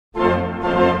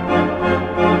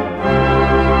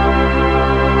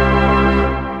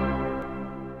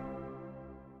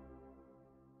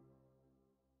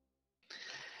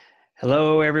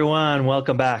Hello, everyone.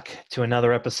 Welcome back to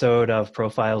another episode of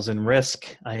Profiles in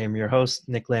Risk. I am your host,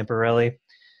 Nick Lamparelli.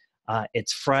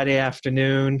 It's Friday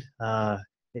afternoon.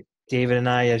 David and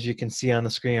I, as you can see on the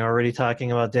screen, are already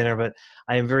talking about dinner, but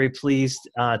I am very pleased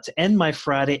to end my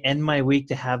Friday, end my week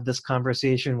to have this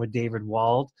conversation with David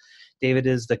Wald. David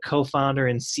is the co-founder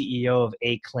and CEO of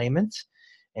Aclaimant,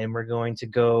 and we're going to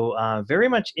go very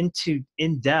much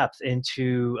in depth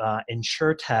into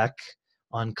InsurTech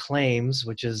on claims,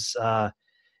 which is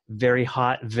very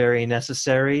hot, very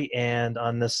necessary. And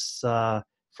on this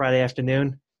Friday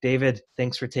afternoon, David,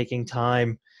 thanks for taking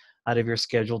time out of your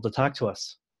schedule to talk to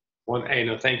us. Well, hey,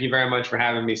 no, thank you very much for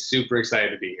having me. Super excited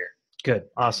to be here. Good.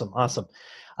 Awesome.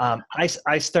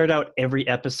 I start out every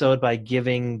episode by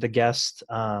giving the guest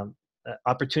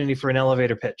opportunity for an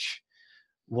elevator pitch.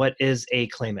 What is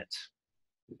Aclaimant?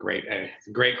 Great.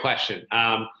 Great question.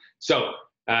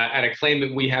 At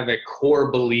Aclaimant, we have a core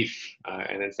belief,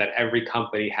 and it's that every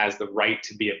company has the right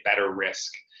to be a better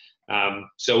risk.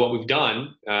 So what we've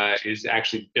done is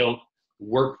actually built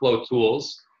workflow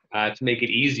tools to make it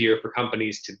easier for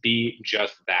companies to be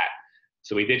just that.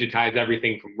 So we digitize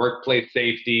everything from workplace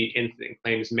safety, incident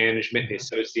claims management, the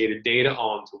associated data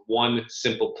all into one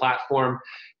simple platform.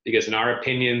 Because in our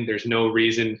opinion, there's no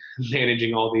reason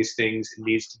managing all these things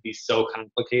needs to be so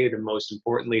complicated and most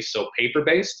importantly, so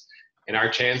paper-based. And our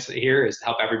chance here is to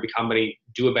help every company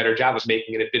do a better job of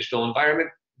making it a digital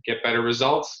environment, get better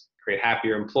results, create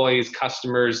happier employees,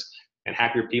 customers, and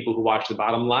happier people who watch the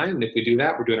bottom line. And if we do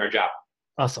that, we're doing our job.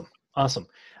 Awesome.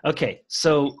 Okay,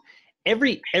 so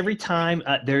every time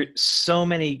there's so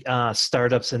many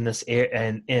startups in this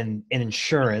in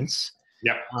insurance.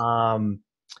 Yep. I'm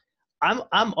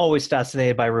always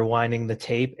fascinated by rewinding the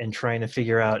tape and trying to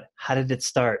figure out, how did it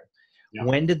start? Yep.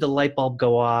 When did the light bulb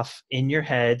go off in your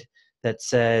head that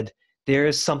said, there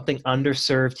is something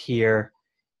underserved here?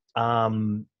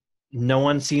 No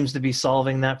one seems to be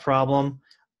solving that problem.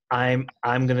 I'm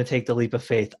going to take the leap of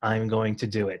faith. I'm going to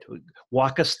do it.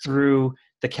 Walk us through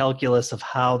the calculus of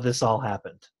how this all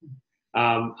happened.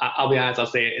 I'll be honest, I'll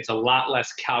say it's a lot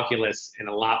less calculus and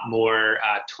a lot more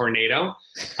tornado.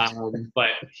 But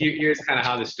here's kind of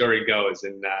how the story goes.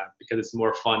 And because it's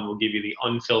more fun, we'll give you the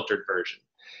unfiltered version.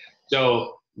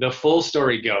 So the full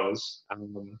story goes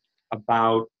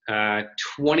about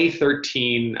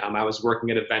 2013, I was working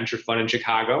at a venture fund in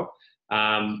Chicago.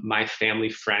 My family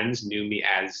friends knew me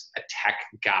as a tech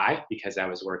guy because I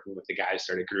was working with the guy who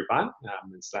started Groupon.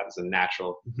 And so that was a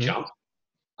natural jump.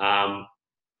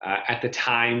 At the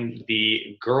time,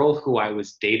 the girl who I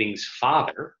was dating's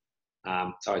father,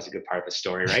 it's always a good part of a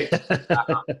story, right?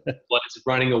 Was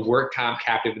running a work comp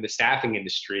captive in the staffing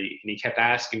industry. And he kept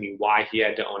asking me why he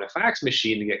had to own a fax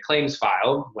machine to get claims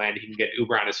filed when he can get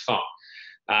Uber on his phone.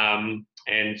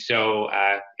 And so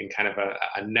in kind of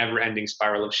a never-ending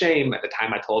spiral of shame, at the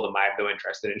time I told him I have no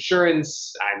interest in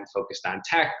insurance. I'm focused on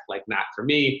tech, like not for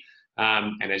me.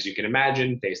 And as you can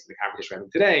imagine, based on the conversation we're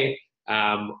having today,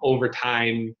 over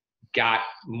time, got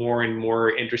more and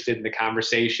more interested in the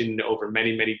conversation over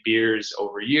many, many beers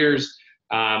over years.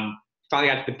 Finally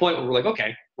got to the point where we're like,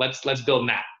 okay, let's build an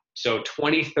app. So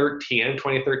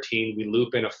 2013, we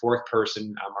loop in a fourth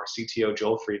person, our CTO,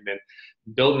 Joel Friedman,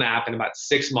 build an app in about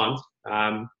 6 months.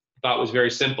 Thought it was very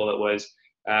simple. It was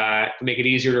to make it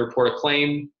easier to report a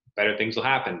claim, better things will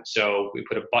happen. So we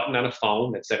put a button on a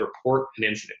phone that said report an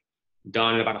incident.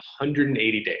 Done in about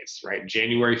 180 days, right?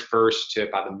 January 1st to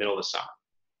about the middle of the summer.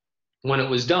 When it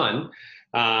was done,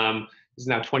 this is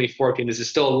now 2014. This is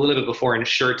still a little bit before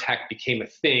InsurTech became a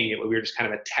thing. We were just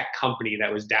kind of a tech company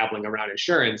that was dabbling around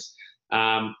insurance.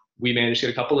 We managed to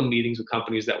get a couple of meetings with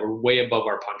companies that were way above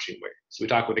our punching weight. So we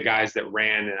talked with the guys that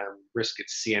ran risk at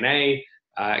CNA,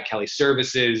 Kelly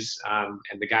Services,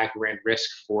 and the guy who ran risk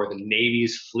for the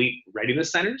Navy's fleet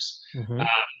readiness centers.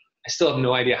 I still have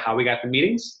no idea how we got the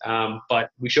meetings, but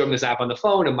we showed them this app on the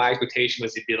phone, and my expectation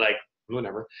was it'd be like,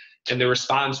 whatever. And the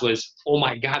response was, oh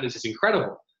my God, this is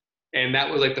incredible. And that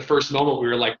was like the first moment we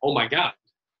were like, oh my God,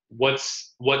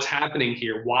 what's happening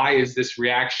here? Why is this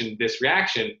reaction?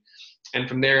 And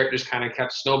from there, it just kind of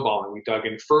kept snowballing. We dug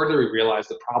in further. We realized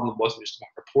the problem wasn't just about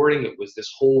reporting. It was this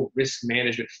whole risk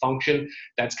management function.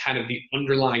 That's kind of the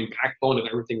underlying backbone of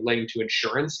everything relating to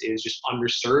insurance, is just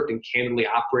underserved and candidly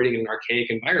operating in an archaic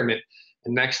environment.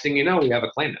 And next thing you know, we have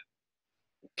Aclaimant.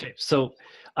 Okay, so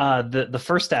the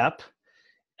first app,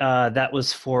 that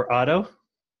was for auto?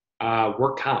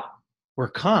 Work comp.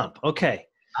 Work comp, okay.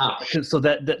 So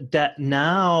that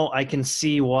now I can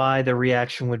see why the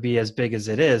reaction would be as big as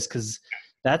it is, because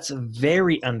that's a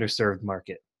very underserved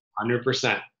market.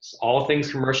 100%. All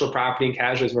things commercial property and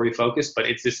casualty is where we focus, but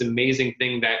it's this amazing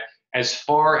thing that as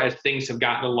far as things have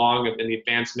gotten along in the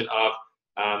advancement of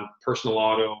personal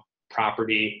auto,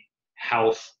 property,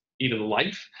 health, even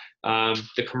life,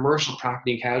 the commercial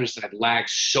property and casualty side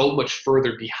lags so much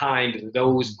further behind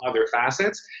those other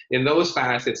facets. And those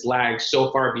facets lag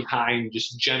so far behind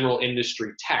just general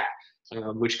industry tech,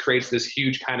 which creates this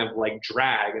huge kind of like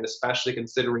drag, and especially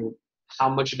considering how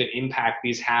much of an impact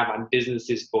these have on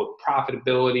businesses, both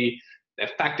profitability, the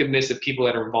effectiveness of people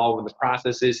that are involved in the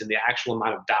processes, and the actual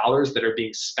amount of dollars that are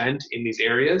being spent in these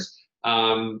areas.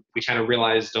 We kind of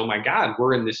realized, oh my God,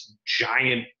 we're in this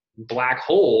giant black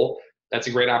hole. That's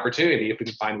a great opportunity if we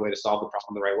can find a way to solve the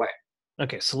problem the right way.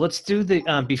 Okay, so let's do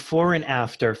the before and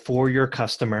after for your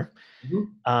customer.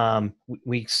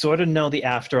 We sort of know the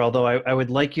after, although I would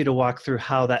like you to walk through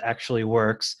how that actually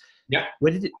works. Yeah.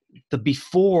 What did the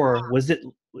before, was it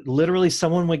literally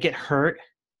someone would get hurt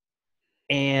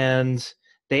and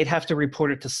they'd have to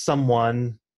report it to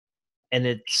someone, and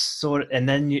it's sort of, and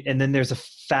then there's a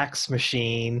fax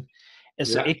machine, and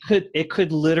so it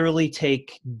could literally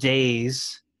take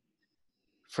days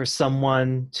for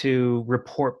someone to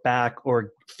report back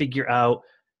or figure out,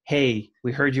 hey,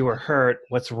 we heard you were hurt,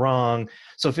 what's wrong?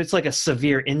 So if it's like a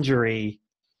severe injury,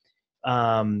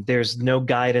 there's no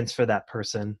guidance for that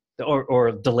person,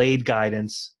 or delayed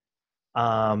guidance,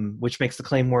 which makes the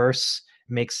claim worse,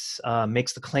 makes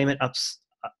the claimant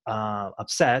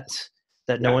upset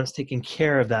that no one's taking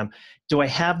care of them. Do I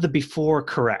have the before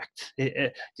correct?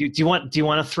 Do you want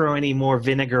to throw any more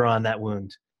vinegar on that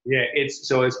wound? Yeah,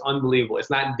 it's unbelievable. It's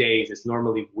not days, it's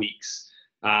normally weeks.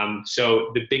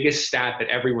 So the biggest stat that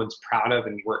everyone's proud of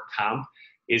in work comp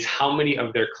is how many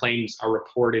of their claims are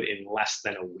reported in less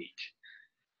than a week.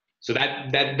 So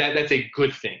that's a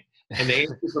good thing. And the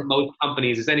answer for most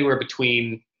companies is anywhere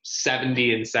between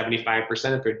 70 and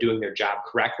 75% if they're doing their job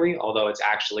correctly, although it's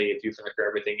actually, if you factor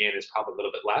everything in, it's probably a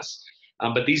little bit less.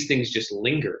 But these things just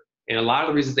linger. And a lot of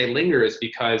the reasons they linger is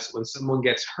because when someone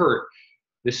gets hurt,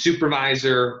 the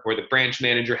supervisor or the branch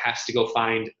manager has to go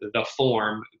find the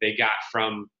form they got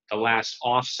from the last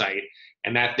offsite.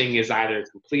 And that thing is either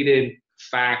completed,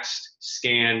 faxed,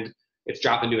 scanned, it's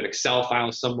dropped into an Excel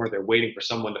file somewhere. They're waiting for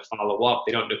someone to follow up.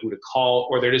 They don't know who to call,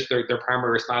 or they're just their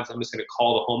primary response, I'm just going to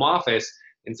call the home office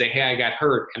and say, hey, I got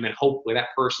hurt. And then hopefully that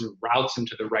person routes them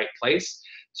to the right place.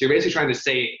 So you're basically trying to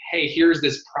say, hey, here's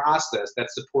this process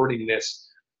that's supporting this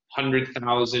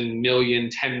 100,000, million,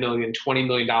 10 million, $20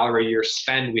 million a year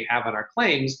spend we have on our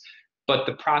claims, but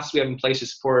the process we have in place to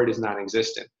support it is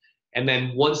non-existent. And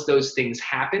then once those things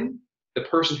happen, the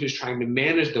person who's trying to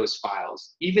manage those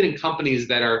files, even in companies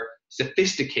that are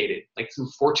sophisticated, like some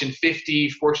Fortune 50,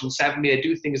 Fortune 70, that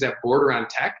do things that border on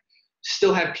tech,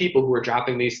 still have people who are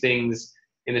dropping these things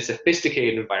in a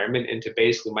sophisticated environment into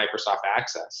basically Microsoft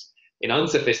Access. In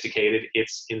unsophisticated,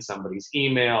 it's in somebody's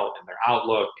email, in their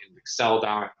Outlook, in Excel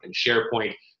doc, in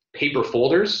SharePoint. Paper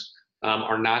folders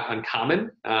are not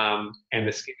uncommon. And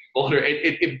this folder,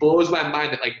 it blows my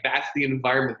mind that like that's the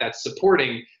environment that's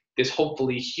supporting this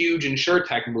hopefully huge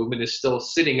insurtech movement is still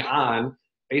sitting on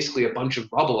basically a bunch of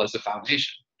rubble as a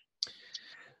foundation.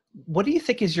 What do you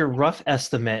think is your rough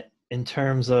estimate in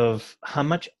terms of how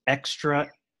much extra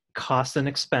cost and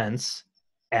expense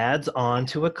adds on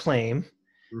to a claim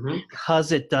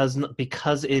because it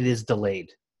is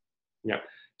delayed? Yeah.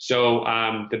 So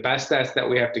the best stats that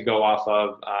we have to go off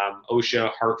of,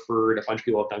 OSHA, Hartford, a bunch of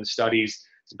people have done studies.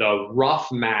 The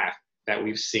rough math that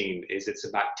we've seen is it's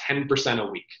about 10% a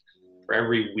week for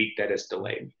every week that is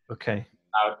delayed. Okay.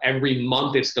 Every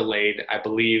month it's delayed, I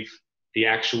believe the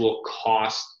actual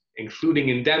cost, including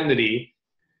indemnity,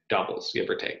 doubles, give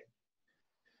or take.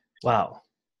 Wow.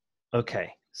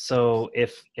 Okay. So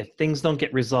if things don't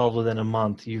get resolved within a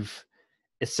month, you've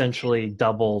essentially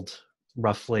doubled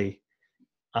roughly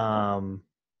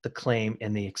the claim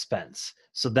and the expense.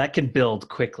 So that can build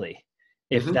quickly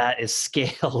if that is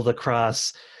scaled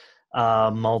across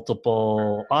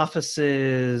multiple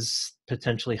offices,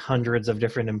 potentially hundreds of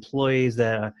different employees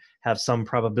that have some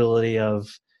probability of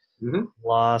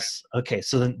loss. Okay,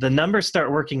 so the numbers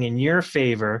start working in your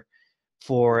favor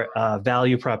for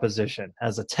value proposition.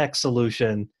 As a tech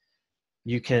solution,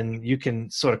 you can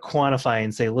sort of quantify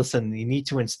and say, listen, you need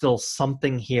to instill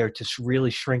something here to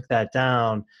really shrink that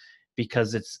down,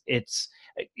 because it's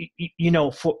you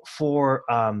know, for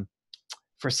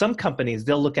some companies,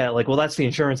 they'll look at it like, well, that's the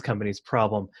insurance company's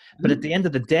problem. But at the end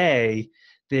of the day,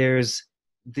 there's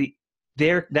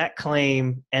that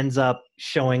claim ends up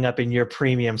showing up in your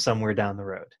premium somewhere down the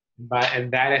road.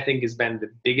 And that I think has been the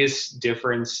biggest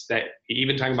difference, that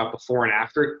even talking about before and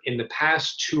after, in the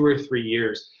past 2 or 3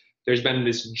 years, there's been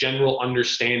this general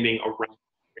understanding around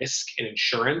risk in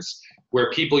insurance,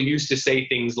 where people used to say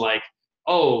things like,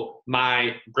 oh,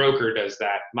 my broker does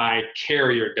that, my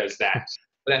carrier does that.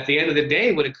 But at the end of the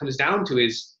day, what it comes down to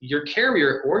is your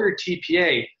carrier or your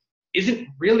TPA isn't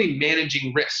really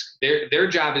managing risk. Their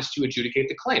job is to adjudicate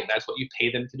the claim. That's what you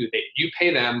pay them to do. You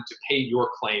pay them to pay your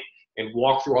claim and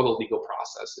walk through all the legal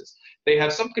processes. They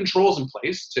have some controls in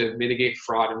place to mitigate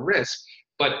fraud and risk,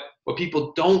 but what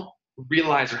people don't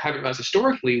realize or haven't realized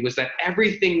historically was that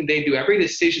everything they do, every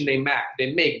decision they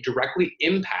make directly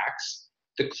impacts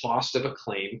the cost of a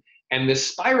claim and the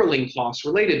spiraling costs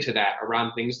related to that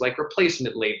around things like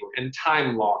replacement labor and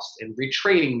time lost and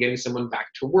retraining, getting someone back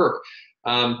to work.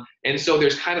 And so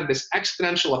there's kind of this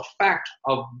exponential effect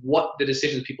of what the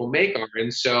decisions people make are.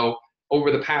 And so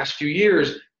over the past few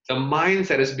years, the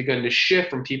mindset has begun to shift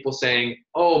from people saying,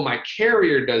 oh, my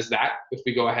carrier does that if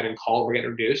we go ahead and call or get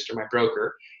reduced, or my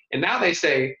broker. And now they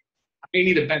say, I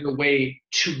need a better way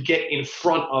to get in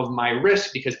front of my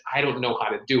risk because I don't know how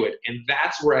to do it. And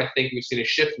that's where I think we've seen a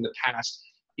shift in the past,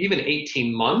 even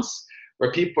 18 months,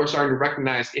 where people are starting to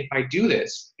recognize, if I do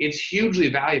this, it's hugely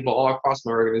valuable all across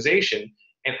my organization.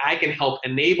 And I can help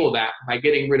enable that by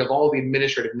getting rid of all the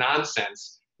administrative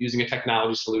nonsense using a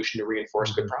technology solution to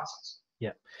reinforce good process.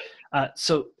 Yeah.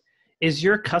 So is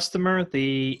your customer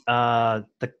the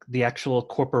actual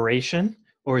corporation,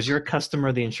 or is your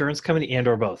customer the insurance company, and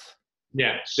or both?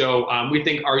 Yeah, so we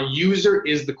think our user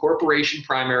is the corporation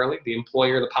primarily, the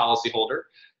employer, the policyholder.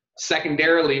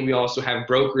 Secondarily, we also have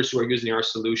brokers who are using our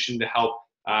solution to help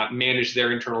manage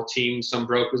their internal teams. Some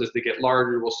brokers, as they get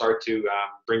larger, will start to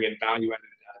bring in value-added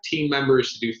team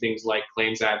members to do things like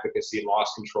claims advocacy,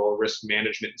 loss control, risk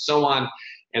management, and so on.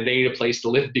 And they need a place to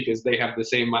live because they have the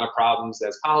same amount of problems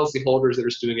as policyholders that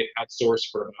are doing it outsourced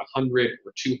for about 100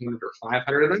 or 200 or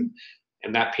 500 of them.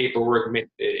 And that paperwork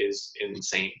is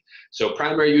insane. So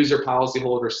primary user,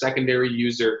 policyholder, secondary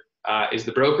user is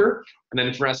the broker. And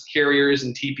then for us, carriers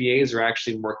and TPAs are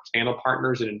actually more channel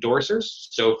partners and endorsers.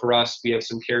 So for us, we have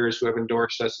some carriers who have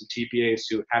endorsed us and TPAs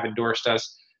who have endorsed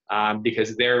us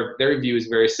because their view is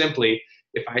very simply,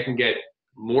 if I can get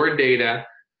more data,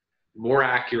 more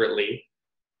accurately,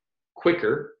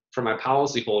 quicker for my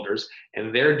policyholders,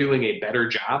 and they're doing a better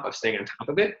job of staying on top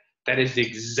of it, that is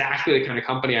exactly the kind of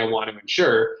company I want to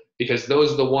insure, because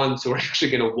those are the ones who are actually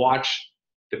going to watch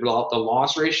the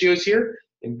loss ratios here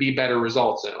and be better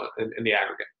results in the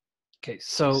aggregate. Okay,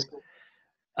 so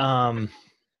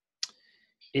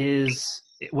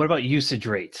what about usage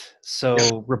rate?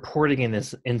 So reporting in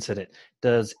this incident,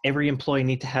 does every employee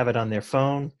need to have it on their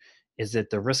phone? Is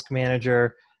it the risk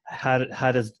manager? How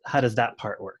does that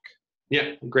part work?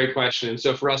 Yeah, great question. And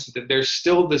so for us, there's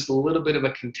still this little bit of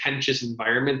a contentious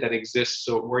environment that exists.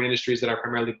 So we're in industries that are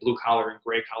primarily blue collar and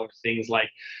gray collar, things like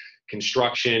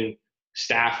construction,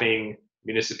 staffing,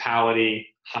 municipality,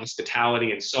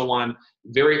 hospitality, and so on.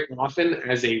 Very often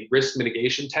as a risk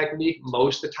mitigation technique,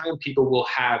 most of the time people will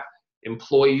have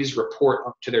employees report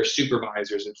up to their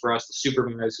supervisors. And for us, the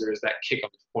supervisor is that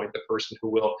kickoff point, the person who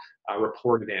will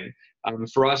report it in.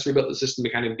 For us, we built the system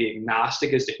to kind of be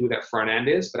agnostic as to who that front end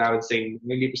is, but I would say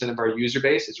 90% of our user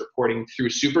base is reporting through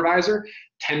supervisor,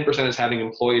 10% is having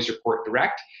employees report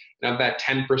direct, and of that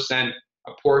 10%,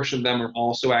 a portion of them are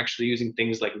also actually using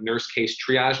things like nurse case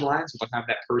triage lines. We'll have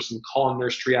that person call a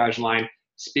nurse triage line,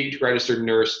 speak to a registered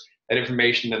nurse. That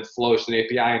information then flows to an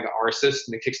API into our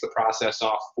system that kicks the process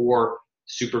off for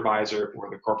supervisor or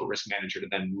the corporate risk manager to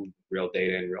then move real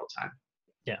data in real time.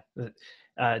 Yeah.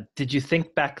 Did you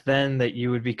think back then that you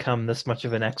would become this much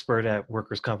of an expert at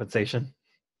workers' compensation?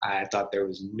 I thought there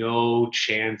was no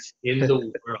chance in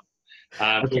the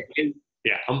world. Okay.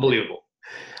 Yeah, unbelievable.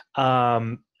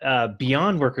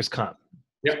 Beyond workers' comp,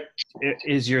 Yep.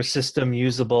 Is your system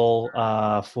usable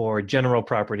for general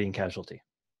property and casualty?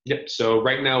 Yep. So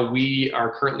right now we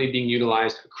are currently being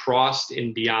utilized across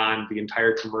and beyond the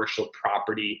entire commercial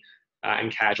property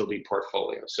and casualty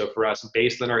portfolio. So for us,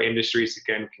 based on our industries,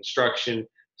 again, construction,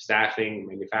 staffing,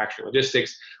 manufacturing,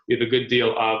 logistics, we have a good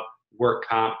deal of work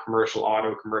comp, commercial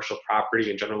auto, commercial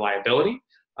property, and general liability.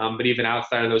 But even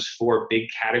outside of those four big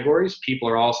categories, people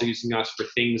are also using us for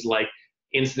things like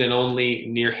incident only,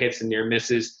 near hits and near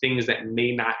misses, things that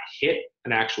may not hit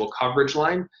an actual coverage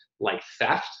line, like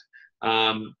theft.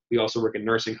 We also work in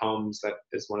nursing homes. That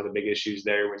is one of the big issues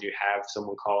there when you have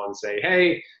someone call and say,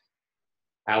 hey,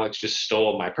 Alex just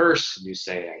stole my purse. And you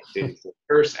say, I did the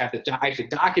purse. I have to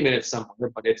document it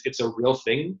somewhere, but it's a real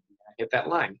thing. I hit that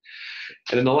line.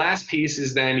 And then the last piece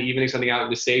is then even extending out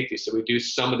into safety. So we do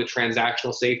some of the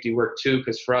transactional safety work too,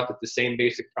 because for us, it's the same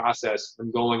basic process.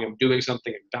 I'm doing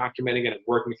something, I'm documenting it, I'm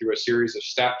working through a series of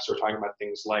steps. We're talking about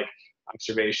things like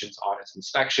observations, audits,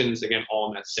 inspections, again, all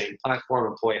on that same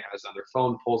platform. Employee has it on their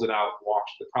phone, pulls it out,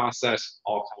 walks the process,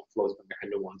 all kind of flows back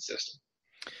into one system.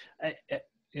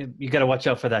 You got to watch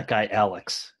out for that guy,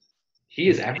 Alex. He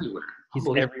is everywhere. He's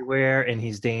everywhere, and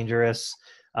he's dangerous.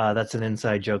 That's an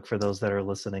inside joke for those that are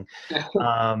listening.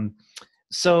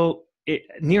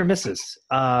 Near misses.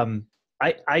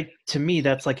 To me,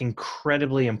 that's like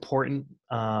incredibly important,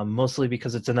 mostly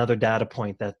because it's another data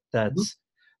point that's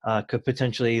could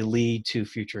potentially lead to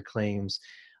future claims.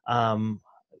 How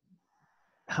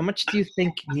much do you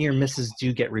think near misses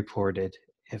do get reported?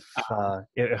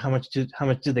 How much do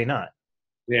they not?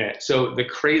 Yeah. So the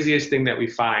craziest thing that we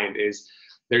find is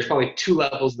there's probably two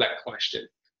levels of that question.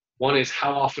 One is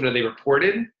how often are they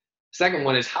reported? Second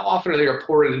one is how often are they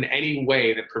reported in any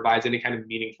way that provides any kind of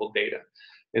meaningful data?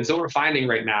 And so what we're finding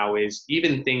right now is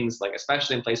even things like,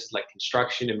 especially in places like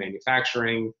construction and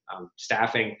manufacturing,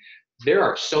 staffing, there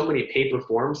are so many paper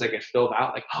forms that get filled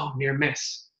out like, oh, near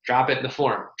miss, drop it in the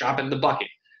form, drop it in the bucket.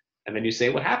 And then you say,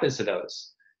 what happens to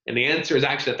those? And the answer is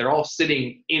actually that they're all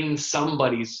sitting in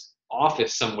somebody's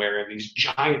office somewhere in these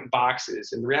giant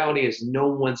boxes. And the reality is no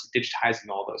one's digitizing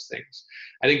all those things.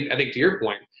 I think to your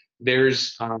point,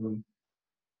 there's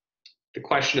the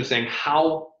question of saying,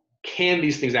 how can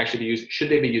these things actually be used? Should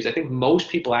they be used? I think most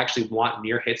people actually want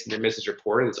near hits and near misses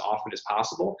reported as often as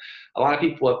possible. A lot of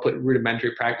people have put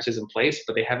rudimentary practices in place,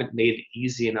 but they haven't made it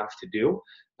easy enough to do.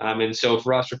 And so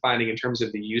for us, we're finding in terms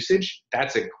of the usage,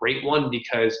 that's a great one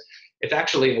because it's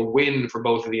actually a win for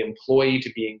both of the employee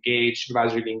to be engaged,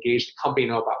 supervisor to be engaged, the company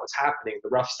know about what's happening. The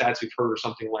rough stats we've heard are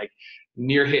something like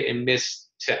near hit and miss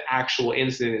to actual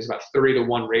incident is about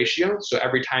 30-to-1 ratio. So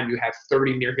every time you have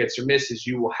 30 near hits or misses,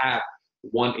 you will have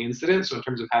one incident. So in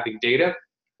terms of having data,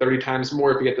 30 times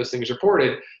more if you get those things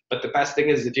reported. But the best thing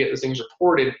is if you get those things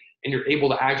reported and you're able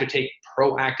to actually take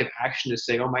proactive action to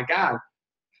say, oh my God,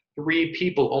 3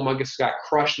 people, oh my goodness, got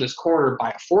crushed in this corner by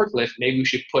a forklift. Maybe we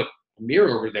should put a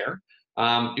mirror over there.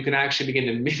 You can actually begin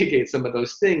to mitigate some of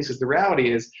those things because the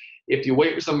reality is if you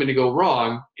wait for something to go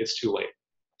wrong, it's too late.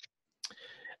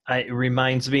 It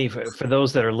reminds me, for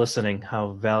those that are listening,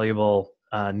 how valuable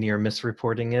near miss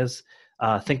reporting is.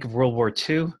 Think of World War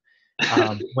II,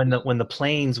 when the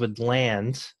planes would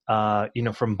land,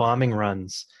 from bombing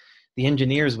runs, the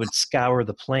engineers would scour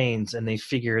the planes and they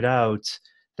figured out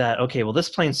that, okay, well, this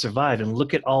plane survived, and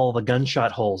look at all the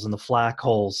gunshot holes and the flak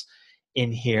holes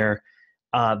in here.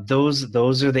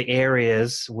 Those are the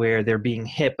areas where they're being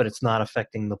hit, but it's not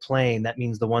affecting the plane. That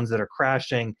means the ones that are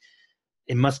crashing,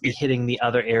 it must be hitting the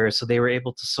other areas. So they were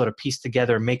able to sort of piece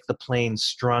together, make the plane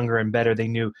stronger and better. They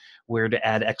knew where to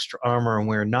add extra armor and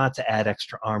where not to add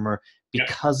extra armor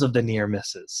because of the near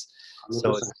misses. 100%.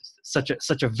 So it's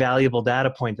such a valuable data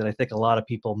point that I think a lot of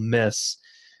people miss,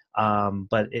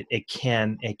 but it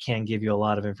can give you a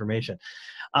lot of information.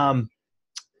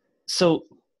 So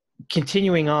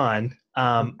continuing on,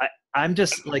 I'm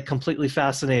just like completely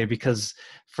fascinated because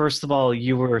first of all,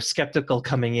 you were skeptical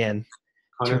coming in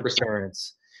 100%. to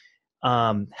insurance.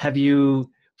 Have you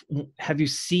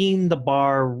seen the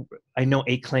bar? I know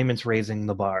Aclaimant's raising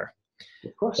the bar.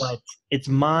 Of course. But it's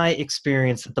my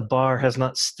experience that the bar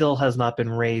still has not been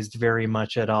raised very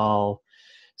much at all.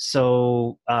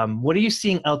 So what are you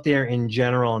seeing out there in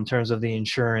general in terms of the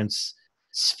insurance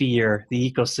sphere,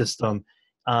 the ecosystem,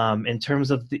 in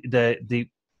terms of the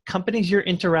companies you're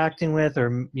interacting with,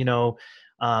 or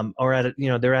or at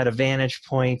they're at a vantage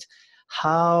point?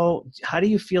 How do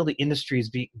you feel the industry's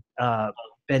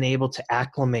been able to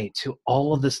acclimate to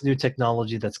all of this new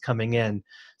technology that's coming in?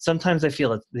 Sometimes I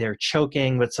feel that they're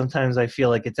choking, but sometimes I feel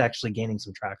like it's actually gaining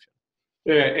some traction.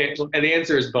 Yeah, and the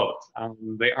answer is both.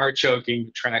 They are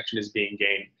choking, traction is being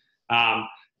gained.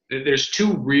 There's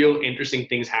 2 real interesting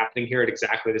things happening here at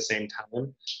exactly the same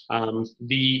time.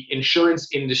 The insurance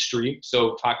industry,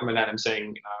 so talking about that, I'm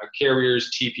saying carriers,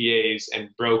 TPAs, and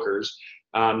brokers,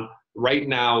 right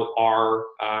now are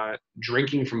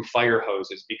drinking from fire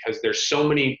hoses because there's so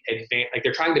many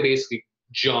they're trying to basically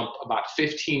jump about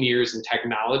 15 years in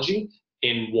technology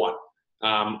in 1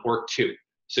 or 2.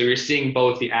 So you're seeing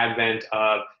both the advent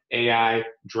of AI,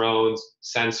 drones,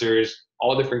 sensors,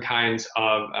 all different kinds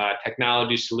of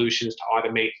technology solutions to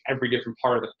automate every different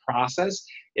part of the process.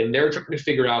 And they're trying to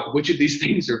figure out which of these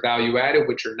things are value added,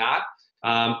 which are not.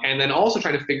 And then also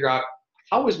trying to figure out,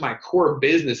 how is my core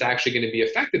business actually going to be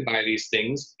affected by these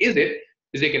things? Is it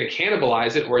going to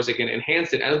cannibalize it, or is it going to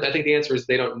enhance it? And I think the answer is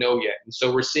they don't know yet. And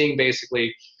so we're seeing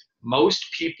basically most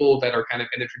people that are kind of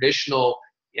in the traditional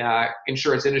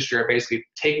insurance industry are basically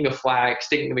taking a flag,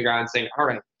 sticking in the ground, and saying, all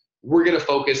right, we're going to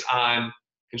focus on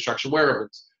construction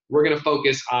wearables. We're going to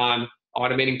focus on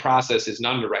automating processes and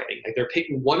underwriting. Like they're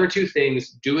picking one or two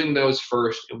things, doing those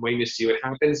first and waiting to see what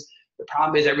happens. The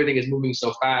problem is everything is moving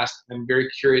so fast. I'm very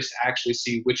curious to actually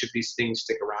see which of these things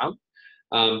stick around.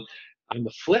 On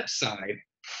the flip side,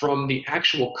 from the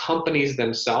actual companies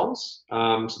themselves,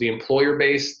 so the employer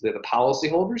base, the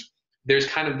policyholders, there's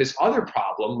kind of this other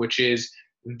problem, which is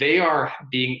they are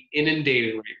being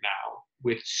inundated right now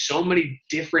with so many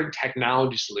different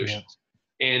technology solutions.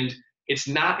 Yeah. And it's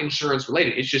not insurance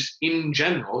related. It's just in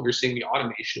general, you're seeing the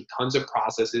automation of tons of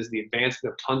processes, the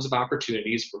advancement of tons of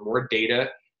opportunities for more data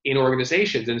in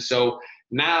organizations. And so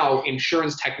now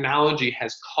insurance technology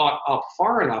has caught up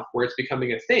far enough where it's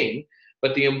becoming a thing.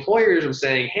 But the employers are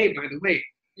saying, hey, by the way,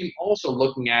 I'm also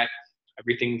looking at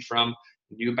everything from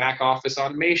new back office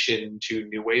automation to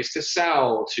new ways to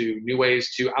sell, to new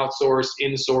ways to outsource,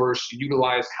 insource,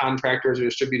 utilize contractors or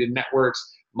distributed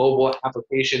networks, mobile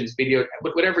applications, video,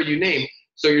 whatever you name.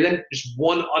 So you're then just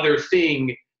one other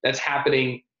thing that's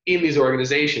happening in these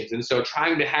organizations. And so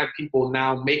trying to have people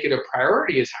now make it a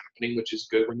priority is happening, which is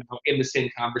good. We're now in the same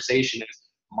conversation as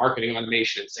marketing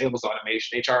automation, sales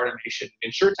automation, HR automation,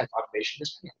 insurtech automation.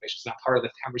 Risk automation is not part of the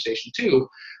conversation too,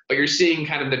 but you're seeing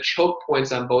kind of the choke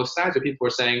points on both sides where people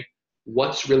are saying,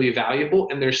 what's really valuable?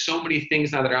 And there's so many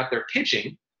things now that are out there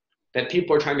pitching that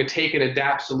people are trying to take and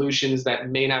adapt solutions that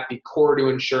may not be core to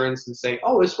insurance and say,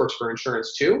 oh, this works for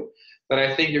insurance too. But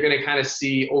I think you're going to kind of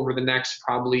see over the next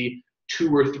probably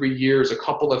 2 or 3 years, a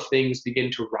couple of things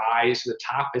begin to rise to the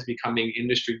top as becoming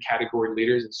industry category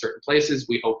leaders in certain places.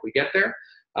 We hope we get there.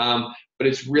 But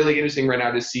it's really interesting right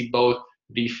now to see both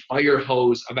the fire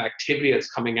hose of activity that's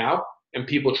coming out and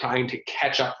people trying to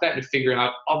catch up that and figure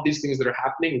out of these things that are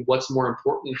happening, what's more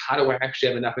important, how do I actually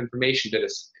have enough information to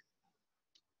decide.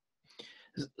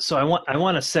 So I want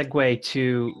to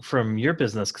segue from your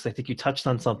business, because I think you touched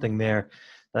on something there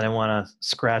that I want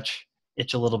to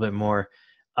itch a little bit more.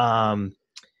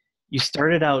 You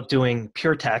started out doing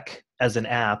Pure Tech as an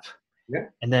app. Yeah.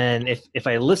 And then if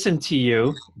I listened to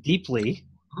you deeply,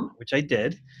 which I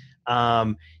did,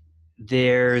 what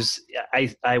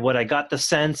I got the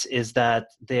sense is that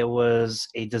there was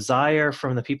a desire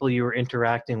from the people you were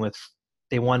interacting with.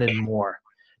 They wanted more,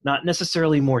 not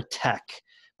necessarily more tech,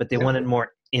 but they wanted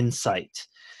more insight.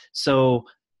 So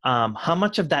how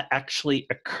much of that actually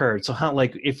occurred? So how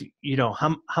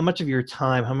much of your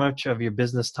time, how much of your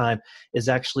business time is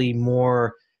actually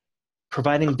more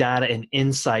providing data and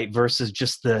insight versus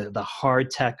just the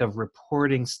hard tech of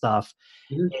reporting stuff?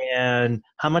 Mm-hmm. And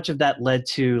how much of that led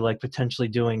to like potentially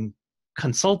doing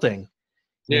consulting?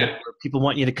 Yeah. Where people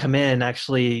want you to come in and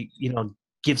actually,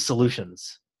 give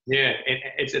solutions. Yeah,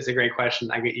 it's a great question.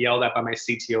 I get yelled at by my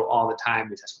CTO all the time.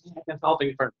 He says,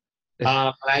 consulting firm.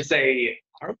 And I say,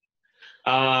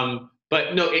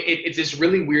 but no, it's this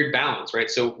really weird balance,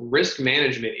 right? So risk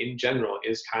management in general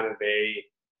is kind of a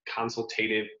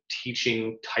consultative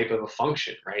teaching type of a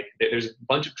function, right? There's a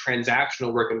bunch of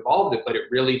transactional work involved in it, but it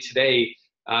really today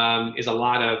is a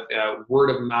lot of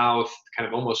word of mouth, kind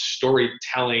of almost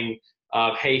storytelling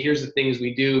of, hey, here's the things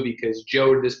we do because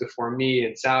Joe did this before me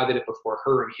and Sal did it before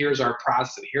her, and here's our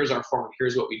process, and here's our form, and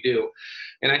here's what we do.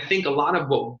 And I think a lot of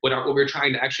what we were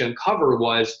trying to actually uncover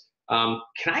was,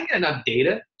 can I get enough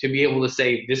data to be able to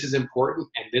say this is important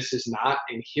and this is not,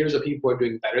 and here's what people are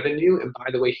doing better than you, and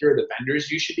by the way, here are the vendors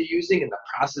you should be using and the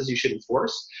process you should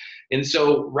enforce. And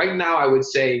so right now I would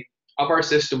say of our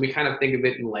system, we kind of think of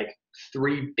it in like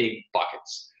 3 big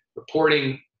buckets: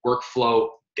 reporting, workflow,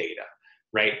 data,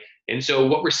 right? And so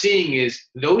what we're seeing is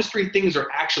those 3 things are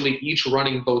actually each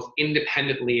running both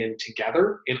independently and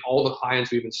together in all the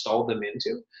clients we've installed them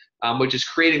into, which is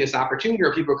creating this opportunity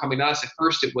where people are coming to us. At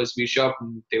first it was we show up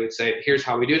and they would say, here's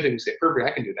how we do things. We say, perfect,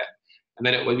 I can do that. And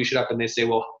then it was we show up and they say,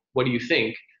 well, what do you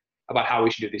think about how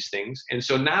we should do these things? And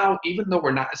so now, even though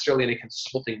we're not necessarily in a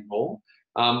consulting role,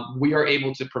 we are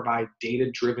able to provide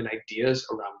data-driven ideas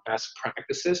around best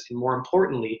practices, and more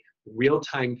importantly,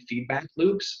 real-time feedback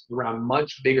loops around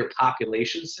much bigger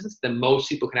population sets than most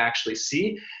people can actually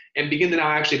see, and begin to now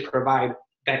actually provide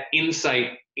that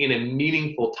insight in a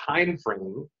meaningful time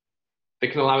frame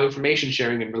that can allow information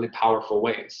sharing in really powerful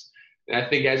ways. And I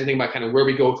think as you think about kind of where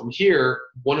we go from here,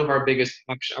 one of our biggest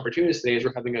opportunities today is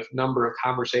we're having a number of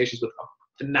conversations with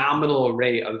a phenomenal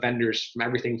array of vendors, from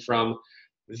everything from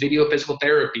video physical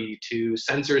therapy to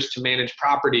sensors to manage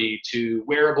property to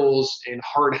wearables and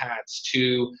hard hats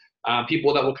to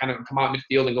people that will kind of come out in the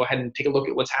field and go ahead and take a look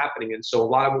at what's happening. And so a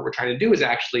lot of what we're trying to do is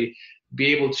actually be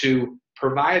able to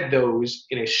provide those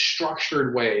in a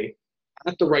structured way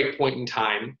at the right point in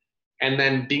time, and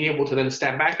then being able to then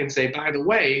step back and say, by the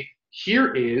way,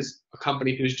 here is a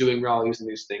company who's doing well using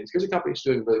these things. Here's a company who's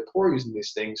doing really poor using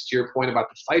these things. To your point about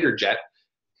the fighter jet,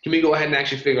 can we go ahead and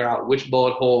actually figure out which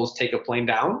bullet holes take a plane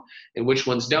down and which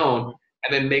ones don't,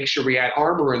 and then make sure we add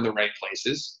armor in the right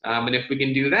places? And if we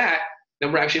can do that,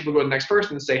 then we're actually able to go to the next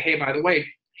person and say, hey, by the way,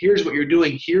 here's what you're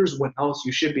doing. Here's what else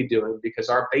you should be doing, because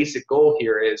our basic goal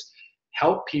here is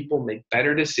help people make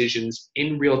better decisions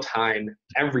in real time,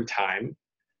 every time.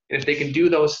 And if they can do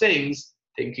those things,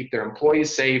 they can keep their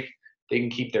employees safe, they can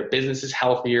keep their businesses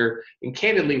healthier, and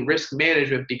candidly, risk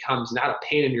management becomes not a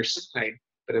pain in your side,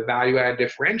 but a value-added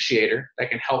differentiator that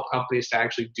can help companies to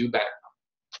actually do better.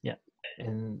 Yeah,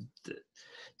 and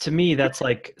to me, that's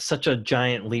like such a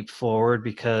giant leap forward,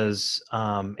 because,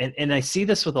 and I see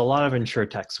this with a lot of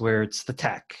insurtechs where it's the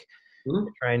tech,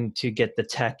 trying to get the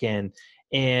tech in.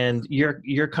 And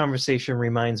your conversation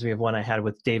reminds me of one I had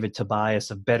with David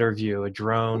Tobias of BetterView, a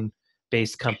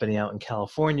drone-based company out in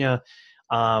California.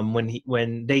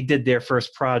 When they did their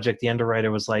first project, the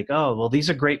underwriter was like, "Oh, well, these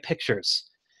are great pictures.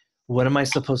 What am I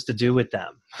supposed to do with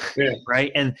them?" Yeah.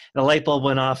 Right? And the light bulb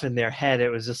went off in their head. It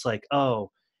was just like,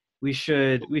 "Oh, we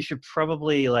should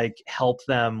probably like help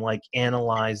them like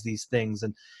analyze these things."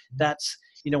 And that's,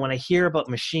 when I hear about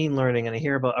machine learning and I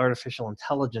hear about artificial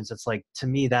intelligence, it's like, to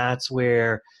me, that's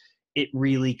where it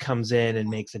really comes in and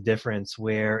makes a difference,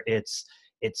 where it's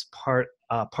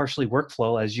partially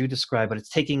workflow, as you described, but it's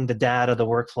taking the data, the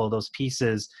workflow, those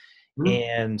pieces,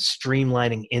 and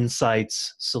streamlining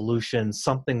insights, solutions,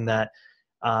 something that,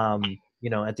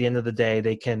 at the end of the day,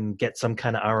 they can get some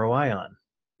kind of ROI on.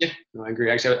 Yeah, no, I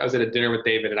agree. Actually, I was at a dinner with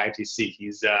David at ITC.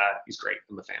 He's great.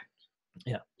 I'm a fan.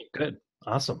 Yeah, good,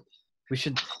 awesome. We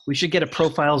should get a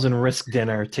profiles and risk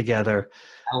dinner together.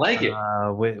 I like it.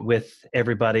 With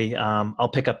everybody. I'll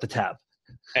pick up the tab.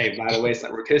 Hey, by the way, it's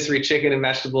like rotisserie chicken and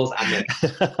vegetables. I'm in.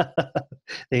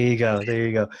 There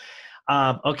you go.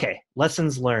 Okay,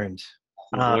 lessons learned.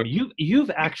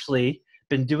 You've actually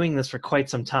been doing this for quite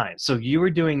some time. So you were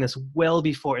doing this well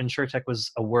before InsurTech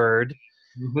was a word.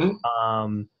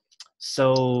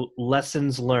 So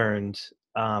lessons learned.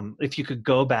 If you could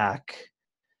go back,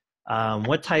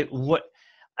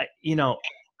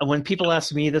 when people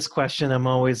ask me this question, I'm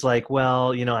always like,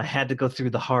 well, I had to go through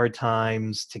the hard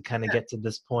times to kind of get to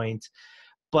this point.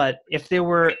 But if there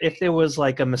was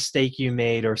like a mistake you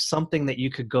made or something that you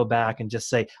could go back and just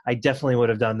say, I definitely would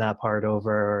have done that part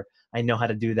over, or I know how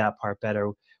to do that part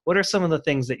better. What are some of the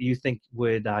things that you think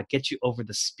would get you over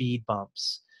the speed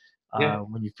bumps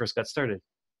when you first got started?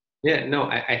 Yeah, no,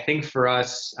 I think for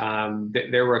us,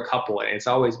 there were a couple. And it's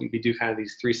always, we do kind of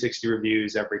these 360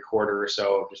 reviews every quarter or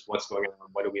so, just what's going on,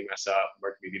 what do we mess up,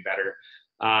 where can we be better.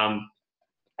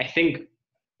 I think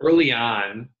early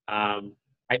on,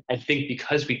 I think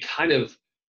because we kind of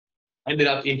ended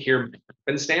up in here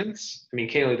happenstance. I mean,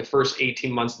 candidly, the first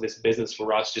 18 months of this business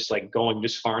for us, just like going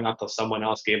just far enough till someone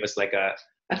else gave us like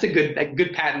that's a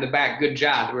good pat in the back, good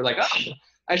job. And we're like, oh,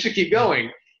 I should keep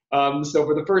going. So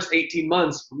for the first 18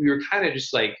 months, we were kind of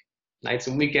just like nights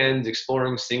and weekends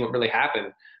exploring, seeing what really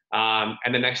happened.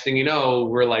 And the next thing you know,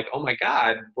 we're like, oh my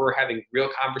God, we're having real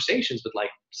conversations with like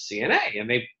CNA, and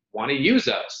they want to use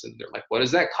us. And they're like, what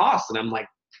does that cost? And I'm like,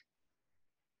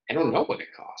 I don't know what it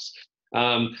costs.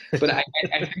 But I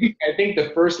think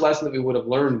the first lesson that we would have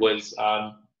learned was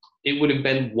it would have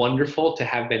been wonderful to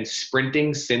have been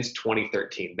sprinting since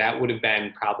 2013. That would have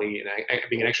been probably,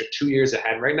 being an extra 2 years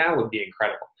ahead right now would be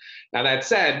incredible. Now that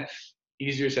said,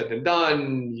 easier said than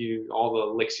done. All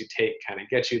the licks you take kind of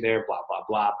get you there, blah, blah,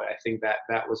 blah. But I think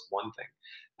that was one thing.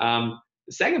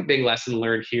 The second big lesson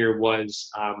learned here was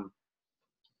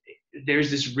there's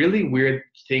this really weird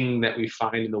thing that we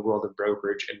find in the world of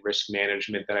brokerage and risk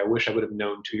management that I wish I would have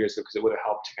known 2 years ago, because it would have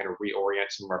helped to kind of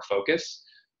reorient some of our focus.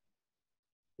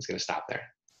 I'm just going to stop there.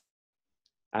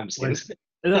 I'm just going to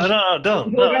No,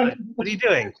 don't. No. What are you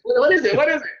doing? What is it?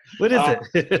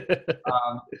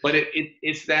 But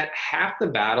it's that half the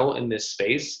battle in this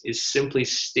space is simply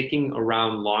sticking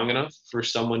around long enough for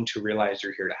someone to realize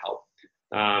you're here to help.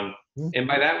 And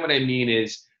by that, what I mean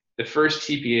is the first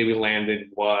TPA we landed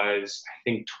was, I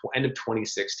think, end of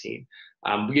 2016.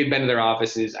 We had been to their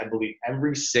offices, I believe,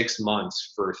 every 6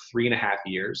 months for 3.5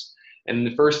 years. And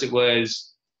the first it was,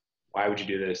 why would you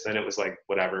do this? Then it was like,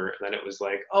 whatever. And then it was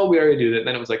like, oh, we already do that.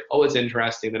 Then it was like, oh, it's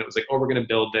interesting. Then it was like, oh, we're going to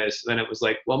build this. And then it was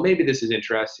like, well, maybe this is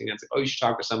interesting. And it's like, oh, you should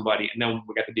talk to somebody. And then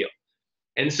we got the deal.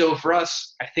 And so for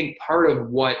us, I think part of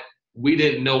what we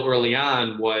didn't know early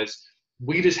on was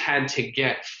we just had to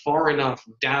get far enough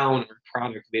down our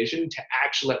product vision to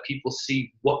actually let people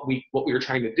see what we were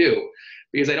trying to do.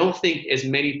 Because I don't think as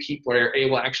many people are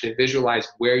able to actually visualize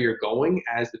where you're going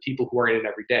as the people who are in it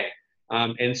every day.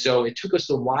 And so it took us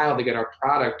a while to get our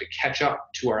product to catch up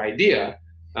to our idea.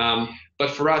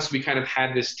 But for us, we kind of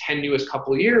had this tenuous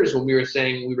couple of years when we were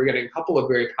saying we were getting a couple of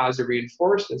very positive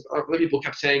reinforcements. Other people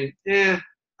kept saying, I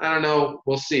don't know,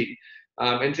 we'll see.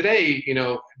 And today,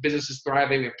 business is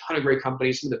thriving, a ton of great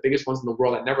companies, some of the biggest ones in the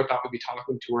world I never thought we'd be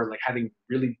talking to are like having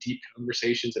really deep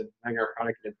conversations and buying our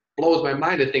product. And it blows my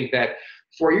mind to think that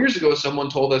 4 years ago, someone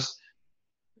told us,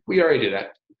 we already do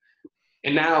that.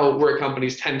 And now we're at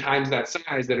companies 10 times that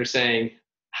size that are saying,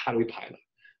 how do we pilot?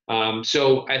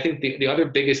 So I think the other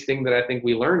biggest thing that I think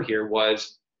we learned here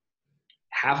was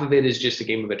half of it is just a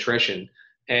game of attrition.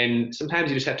 And sometimes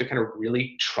you just have to kind of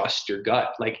really trust your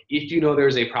gut. Like if you know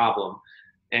there's a problem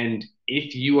and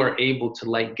if you are able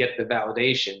to get the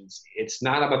validations, it's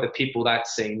not about the people that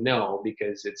say no,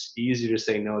 because it's easier to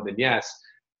say no than yes.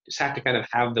 Just have to kind of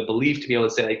have the belief to be able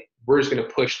to say, we're just going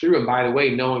to push through. And by the way,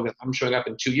 knowing that I'm showing up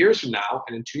in 2 years from now,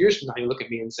 and in 2 years from now, you look at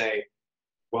me and say,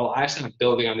 well, I started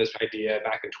building on this idea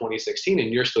back in 2016,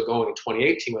 and you're still going in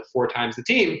 2018 with 4 times the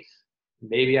team.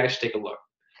 Maybe I should take a look.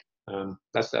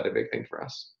 That's the other big thing for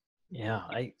us. Yeah,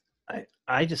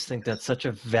 I just think that's such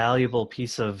a valuable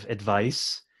piece of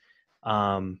advice,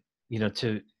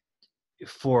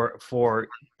 for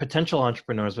potential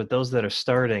entrepreneurs, but those that are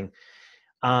starting.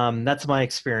 That's my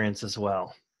experience as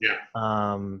well. Yeah.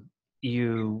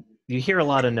 You hear a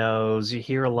lot of no's. You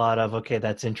hear a lot of, okay,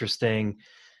 that's interesting.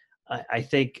 I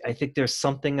think there's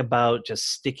something about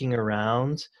just sticking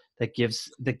around that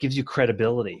gives you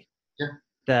credibility. Yeah.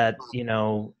 That,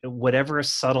 whatever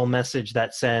subtle message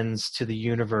that sends to the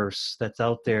universe that's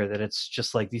out there, that it's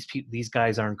just like these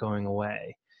guys aren't going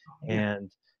away, and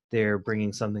they're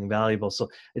bringing something valuable. So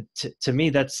to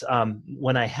me, that's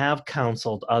when I have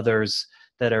counseled others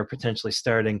that are potentially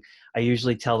starting, I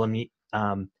usually tell them,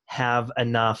 have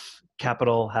enough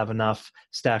capital, have enough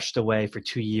stashed away for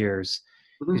 2 years,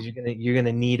 because you're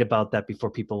gonna need about that before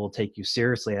people will take you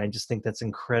seriously. And I just think that's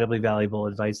incredibly valuable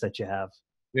advice that you have.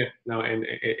 Yeah, no, and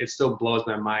it still blows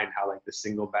my mind how the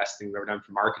single best thing we've ever done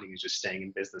for marketing is just staying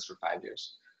in business for 5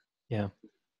 years. Yeah.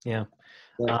 Yeah.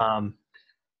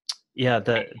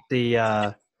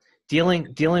 The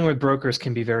dealing with brokers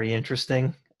can be very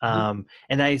interesting. And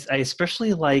I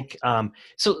especially like,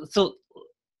 so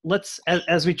let's,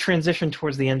 as we transition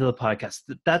towards the end of the podcast,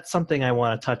 that's something I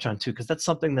want to touch on too, because that's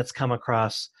something that's come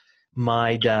across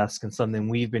my desk and something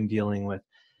we've been dealing with.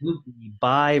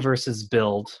 Buy versus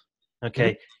build.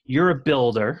 Okay. You're a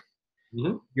builder.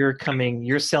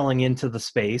 You're selling into the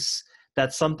space.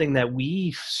 That's something that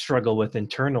we struggle with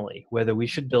internally, whether we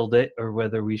should build it or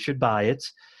whether we should buy it.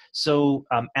 So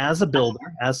as a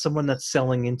builder, as someone that's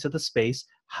selling into the space,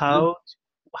 how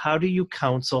do you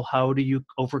counsel, how do you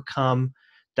overcome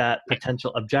that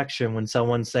potential objection when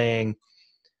someone's saying,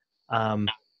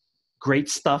 great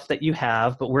stuff that you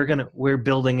have, but we're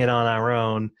building it on our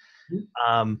own.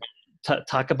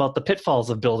 Talk about the pitfalls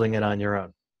of building it on your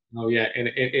own. Oh yeah, and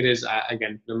it is,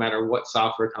 again, no matter what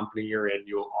software company you're in,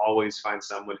 you'll always find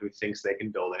someone who thinks they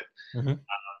can build it,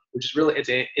 which is really,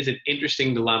 it's an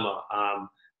interesting dilemma.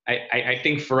 I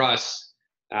think for us,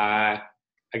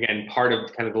 again, part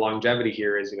of kind of the longevity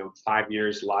here is, 5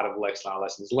 years, a lot of lifestyle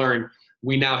lessons learned.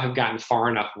 We now have gotten far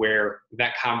enough where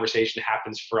that conversation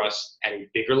happens for us at a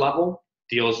bigger level.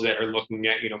 Deals that are looking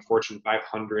at, Fortune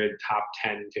 500, top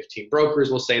 10, 15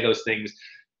 brokers will say those things.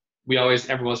 We always,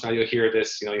 every once in a while, you'll hear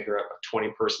this, you hear a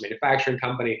 20-person manufacturing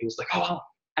company who's like, oh, well,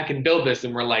 I can build this.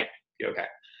 And we're like, yeah, okay,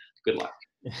 good luck.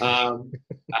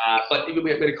 But we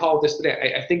had a call this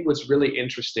today. I think what's really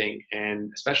interesting,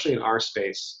 and especially in our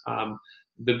space,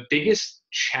 the biggest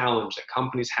challenge that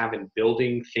companies have in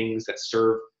building things that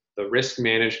serve the risk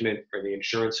management or the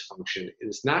insurance function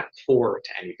is not core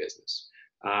to any business.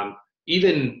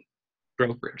 Even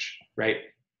brokerage, right?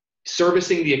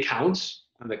 Servicing the accounts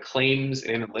on the claims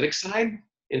and analytics side,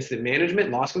 incident management,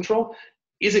 loss control,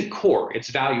 isn't core, it's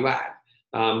value add.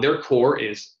 Their core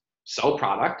is sell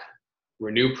product,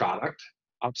 renew product,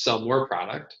 upsell more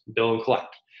product, bill and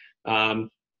collect.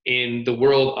 In the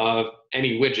world of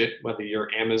any widget, whether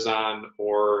you're Amazon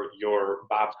or your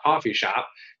Bob's Coffee Shop,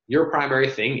 your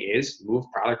primary thing is move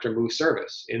product or move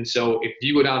service. And so if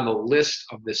you go down the list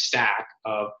of the stack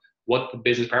of what the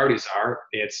business priorities are,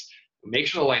 it's make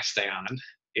sure the lights stay on,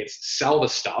 it's sell the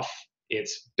stuff,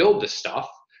 it's build the stuff,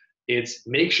 it's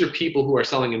make sure people who are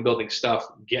selling and building stuff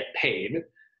get paid,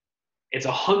 it's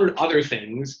 100 other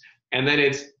things, and then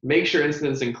it's make sure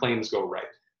incidents and claims go right.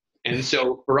 And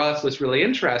so for us, what's really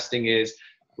interesting is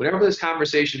whenever this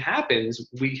conversation happens,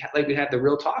 we had the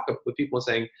real talk with people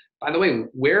saying, by the way,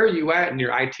 where are you at in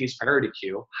your IT's priority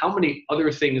queue? How many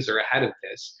other things are ahead of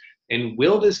this? And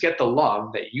will this get the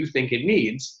love that you think it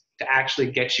needs to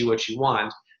actually get you what you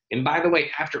want. And by the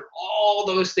way, after all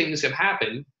those things have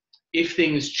happened, if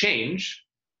things change,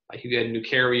 like you get a new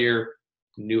carrier,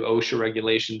 new OSHA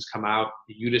regulations come out,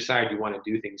 you decide you want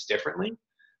to do things differently,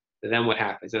 then what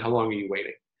happens? And how long are you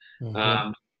waiting?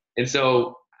 Mm-hmm. And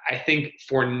so I think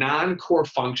for non-core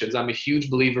functions, I'm a huge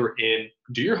believer in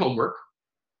do your homework,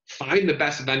 find the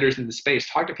best vendors in the space,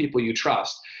 talk to people you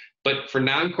trust. But for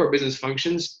non-core business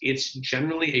functions, it's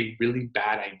generally a really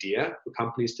bad idea for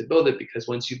companies to build it, because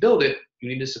once you build it, you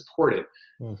need to support it.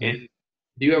 Mm-hmm. And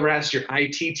if you ever ask your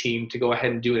IT team to go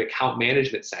ahead and do an account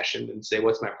management session and say,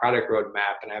 what's my product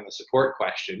roadmap? And I have a support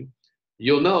question,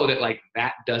 you'll know that like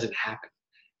that doesn't happen.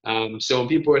 So when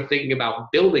people are thinking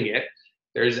about building it,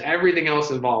 there's everything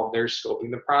else involved. There's scoping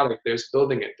the product, there's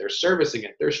building it, there's servicing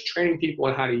it, there's training people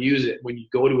on how to use it. When you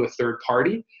go to a third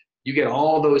party, you get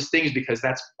all those things because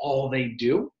that's all they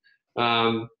do.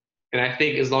 And I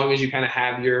think as long as you kind of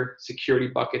have your security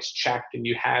buckets checked and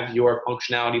you have your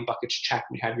functionality buckets checked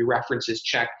and you have your references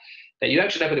checked, that you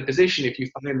actually have in a position, if you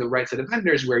find the right set of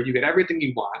vendors where you get everything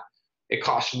you want, it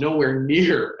costs nowhere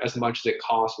near as much as it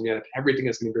costs when you have everything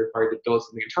that's going to be required to build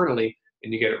something internally,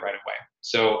 and you get it right away.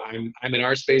 So I'm in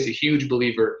our space a huge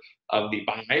believer of the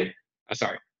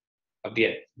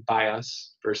buy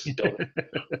us versus build it.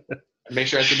 Make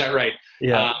sure I said that right.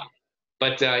 Yeah.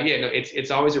 Yeah, no,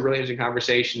 it's always a really interesting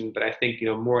conversation. But I think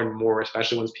more and more,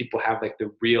 especially once people have like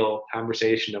the real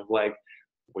conversation of like,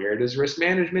 where does risk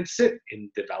management sit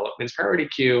in development's priority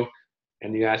queue,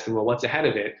 and you ask them, well, what's ahead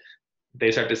of it?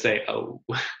 They start to say, oh,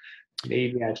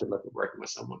 maybe I should look at working with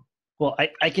someone. Well,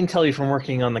 I can tell you from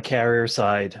working on the carrier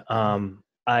side,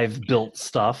 I've built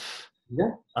stuff. Yeah.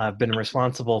 I've been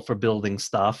responsible for building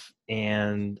stuff,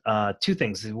 and two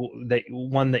things.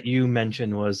 One that you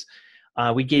mentioned was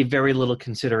we gave very little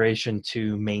consideration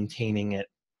to maintaining it.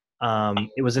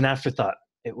 It was an afterthought.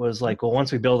 It was like, well,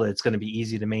 once we build it, it's going to be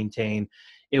easy to maintain.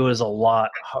 It was a lot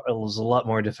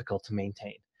more difficult to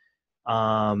maintain.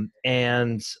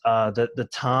 And the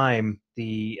time,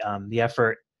 the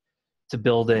effort to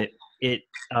build it,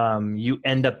 you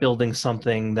end up building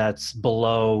something that's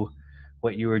below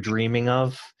what you were dreaming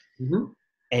of. Mm-hmm.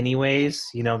 Anyways,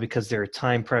 because there are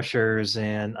time pressures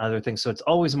and other things. So it's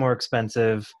always more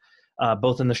expensive,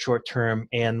 both in the short term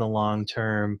and the long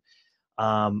term.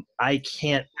 I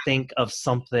can't think of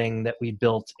something that we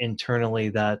built internally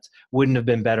that wouldn't have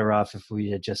been better off if we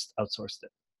had just outsourced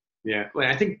it. Yeah, well,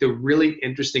 I think the really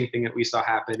interesting thing that we saw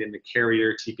happen in the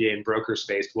carrier, TPA, and broker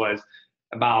space was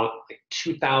about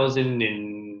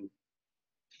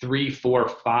 2003, 4,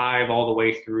 5, all the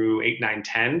way through 8, 9,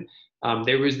 10.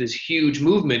 There was this huge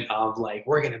movement of like,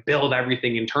 we're going to build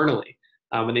everything internally.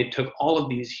 And they took all of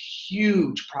these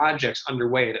huge projects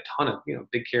underway at a ton of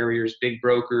big carriers, big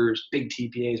brokers, big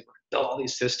TPAs, built all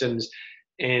these systems.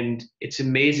 And it's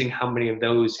amazing how many of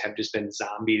those have just been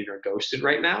zombied or ghosted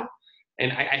right now.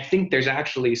 And I think there's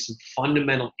actually some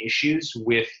fundamental issues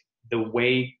with the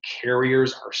way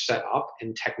carriers are set up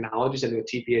and technologies and the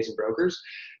TPAs and brokers.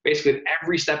 Basically, at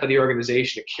every step of the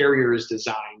organization, a carrier is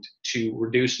designed to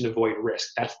reduce and avoid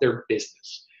risk. That's their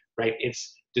business, right?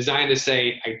 It's designed to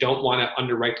say, I don't want to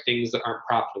underwrite things that aren't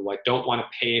profitable. I don't want to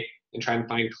pay and try and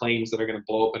find claims that are going to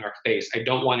blow up in our face. I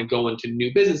don't want to go into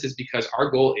new businesses because our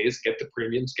goal is get the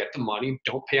premiums, get the money,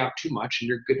 don't pay out too much, and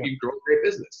you're good to grow a great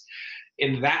business.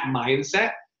 In that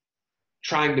mindset,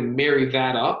 trying to marry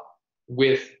that up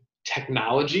with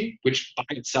technology, which by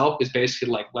itself is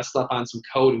basically like, let's slap on some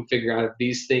code and figure out if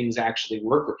these things actually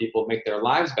work for people, make their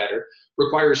lives better,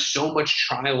 requires so much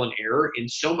trial and error and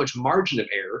so much margin of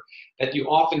error that you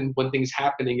often, when things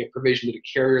happening at provision at a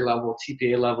carrier level,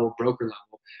 TPA level, broker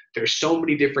level, there's so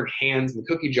many different hands in the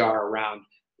cookie jar around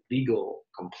legal,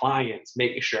 compliance,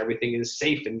 making sure everything is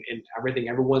safe and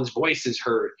everyone's voice is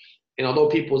heard. And although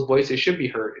people's voices should be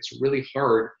heard, it's really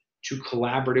hard to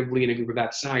collaboratively in a group of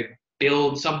that size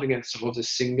build something that solves a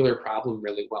singular problem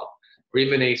really well, or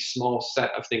even a small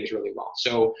set of things really well.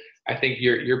 So I think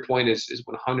your point is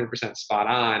 100% spot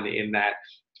on in that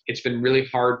it's been really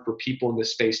hard for people in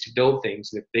this space to build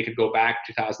things. And if they could go back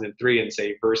to 2003 and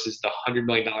say, versus the $100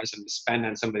 million I'm going to spend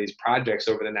on some of these projects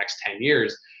over the next 10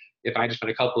 years, if I just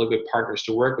found a couple of good partners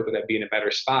to work with, would I be in a better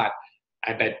spot?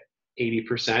 I bet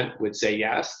 80% would say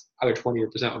yes. Other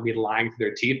 20% would be lying through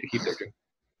their teeth to keep their dream.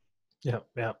 Yeah.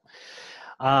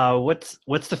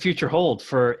 What's the future hold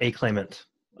for Aclaimant?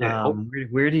 Yeah.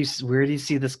 Where do you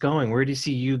see this going? Where do you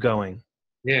see you going?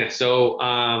 Yeah. So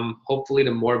hopefully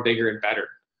to more, bigger, and better.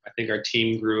 I think our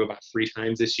team grew about 3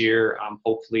 times this year.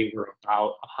 Hopefully we're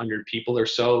about 100 people or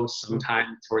so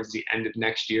sometime towards the end of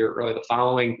next year, early the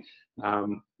following.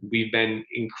 we've been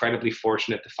incredibly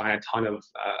fortunate to find a ton of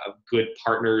good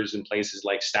partners in places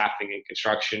like staffing and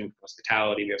construction,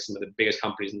 hospitality. We have some of the biggest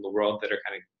companies in the world that are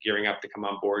kind of gearing up to come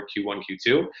on board Q1,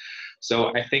 Q2.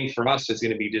 So I think for us, it's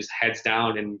going to be just heads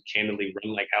down and candidly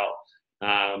run like hell.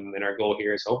 And our goal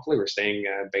here is hopefully we're staying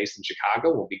based in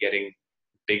Chicago. We'll be getting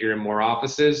bigger and more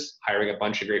offices, hiring a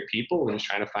bunch of great people, and just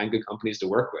trying to find good companies to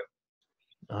work with.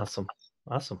 Awesome.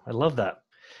 I love that.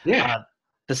 Yeah.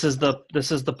 This is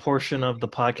the portion of the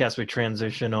podcast we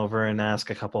transition over and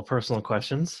ask a couple personal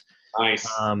questions. Nice.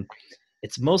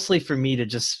 It's mostly for me to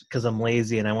just because I'm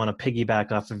lazy and I want to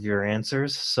piggyback off of your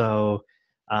answers. So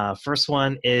first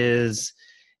one is,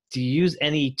 do you use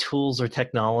any tools or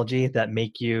technology that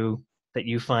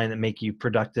you find that make you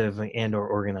productive and or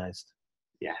organized?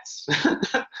 Yes.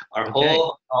 Our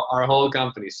whole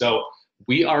company. So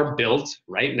we are built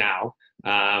right now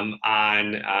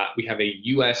we have a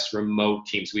US remote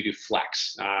team. So we do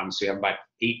flex. So we have about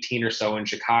 18 or so in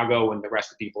Chicago and the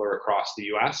rest of the people are across the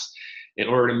US. In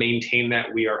order to maintain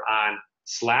that, we are on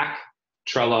Slack,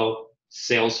 Trello,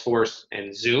 Salesforce,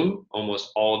 and Zoom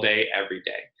almost all day, every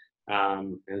day.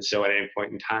 And so at any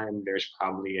point in time, there's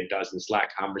probably a dozen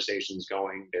Slack conversations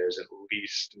going. There's at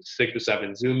least 6 or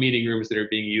 7 Zoom meeting rooms that are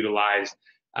being utilized,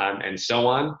 and so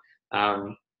on.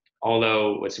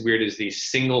 Although what's weird is the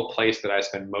single place that I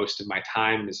spend most of my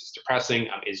time, this is depressing,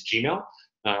 is Gmail.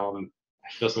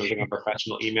 I feel something like a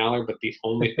professional emailer, but the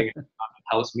only thing that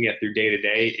helps me get through day to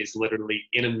day is literally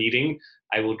in a meeting,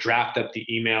 I will draft up the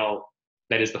email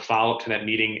that is the follow-up to that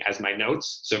meeting as my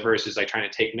notes. So versus like trying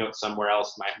to take notes somewhere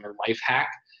else, my life hack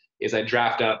is I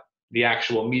draft up the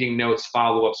actual meeting notes,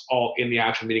 follow-ups, all in the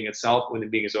actual meeting itself. When the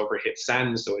meeting is over, hit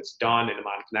send, so it's done and I'm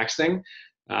on to the next thing.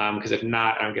 Because if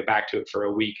not, I don't get back to it for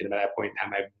a week, and at that point in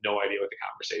time, I have no idea what the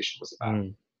conversation was about.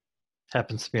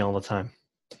 Happens to me all the time.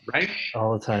 Right?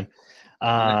 All the time.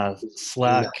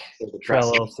 Slack,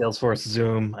 Trello, Salesforce,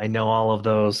 Zoom. I know all of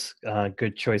those.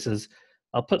 Good choices.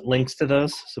 I'll put links to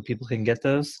those so people can get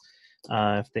those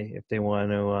if they want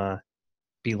to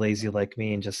be lazy like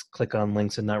me and just click on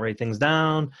links and not write things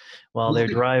down while they're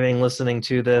driving, listening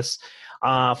to this.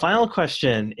 Final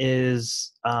question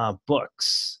is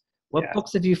books. What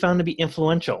books have you found to be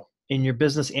influential in your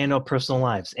business and or personal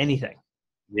lives? Anything?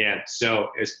 Yeah, so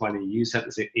it's funny. You sent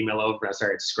this email over, and I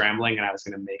started scrambling, and I was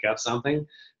going to make up something.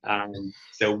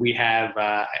 So we have,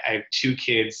 I have 2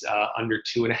 kids under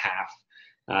 2.5,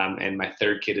 and my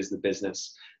 3rd kid is the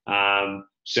business.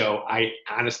 So I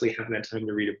honestly haven't had time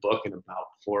to read a book in about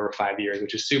 4 or 5 years,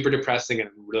 which is super depressing, and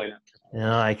I'm really not.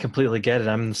 Yeah, I completely get it.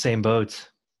 I'm in the same boat.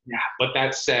 Yeah, but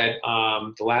that said,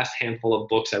 the last handful of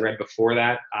books I read before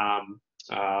that,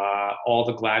 all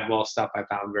the Gladwell stuff I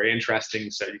found very interesting.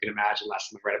 So you can imagine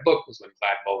last time I read a book was when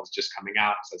Gladwell was just coming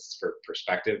out. So that's for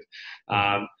perspective.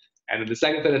 And then the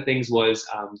second set of things was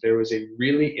there was a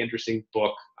really interesting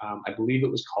book. I believe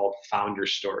it was called Founder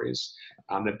Stories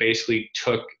that basically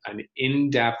took an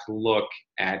in-depth look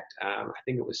at, I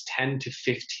think it was 10 to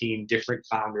 15 different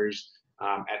founders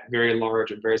at very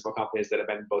large and very small companies that have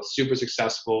been both super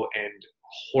successful and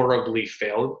horribly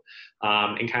failed,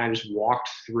 and kind of just walked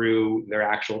through their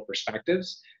actual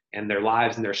perspectives and their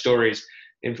lives and their stories.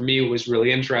 And for me, what was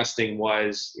really interesting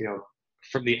was,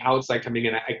 from the outside coming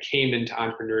in, I came into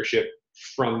entrepreneurship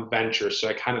from venture. So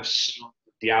I kind of saw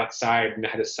the outside and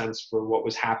had a sense for what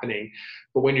was happening.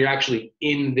 But when you're actually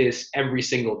in this every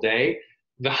single day,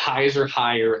 the highs are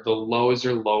higher, the lows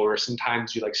are lower.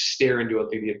 Sometimes you like stare into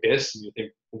the abyss and you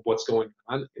think, what's going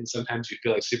on? And sometimes you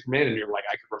feel like Superman and you're like,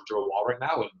 I could run through a wall right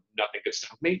now and nothing could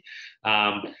stop me.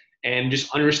 And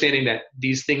just understanding that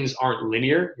these things aren't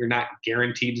linear. You're not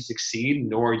guaranteed to succeed,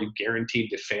 nor are you guaranteed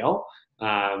to fail.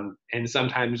 And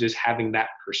sometimes just having that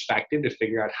perspective to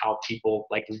figure out how people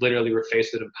like literally were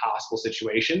faced with an impossible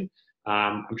situation.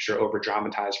 I'm sure over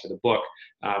dramatized for the book,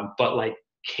 but like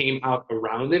came out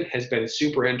around it has been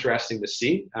super interesting to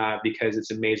see, because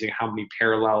it's amazing how many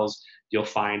parallels you'll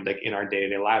find like in our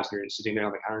day-to-day lives. And you're just sitting there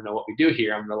like, I don't know what we do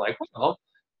here. I'm like, well,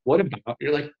 what about?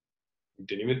 You're like, I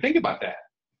didn't even think about that.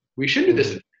 We should do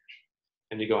this.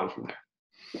 And you go on from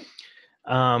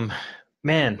there.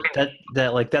 Man,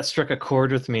 that struck a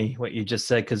chord with me, what you just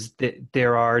said, because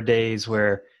there are days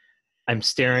where I'm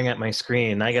staring at my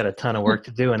screen and I got a ton of work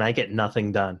to do and I get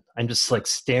nothing done. I'm just like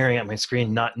staring at my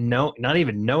screen, not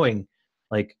even knowing,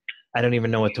 like, I don't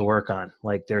even know what to work on.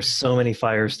 Like there's so many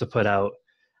fires to put out.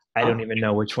 I don't even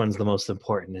know which one's the most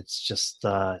important. It's just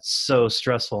so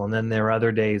stressful. And then there are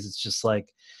other days it's just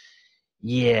like,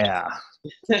 yeah,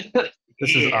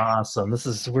 this is awesome.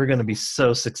 We're going to be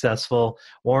so successful.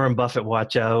 Warren Buffett,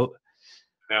 watch out.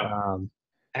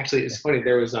 Actually, it's funny.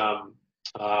 There was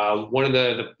One of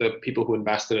the people who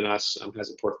invested in us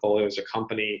has a portfolio as a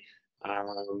company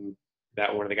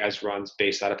that one of the guys runs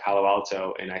based out of Palo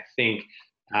Alto. And I think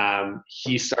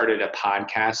he started a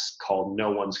podcast called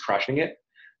No One's Crushing It.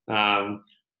 And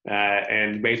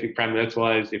the basic premise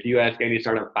was, if you ask any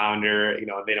startup founder,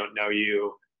 they don't know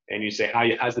you, and you say,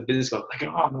 how's the business going? Like,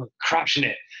 oh, I'm crushing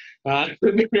it.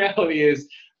 The reality is,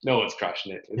 no one's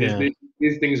crushing it. Yeah.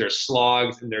 These things are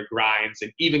slogs and they're grinds.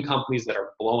 And even companies that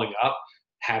are blowing up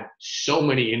have so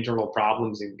many internal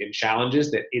problems and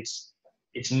challenges that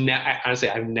honestly,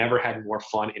 I've never had more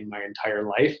fun in my entire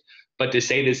life. But to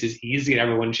say this is easy and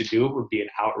everyone should do it would be an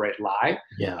outright lie.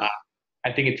 Yeah.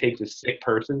 I think it takes a sick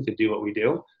person to do what we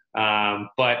do.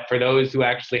 But for those who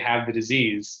actually have the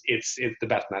disease, it's the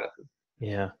best medicine.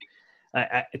 Yeah.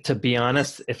 To be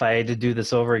honest, if I had to do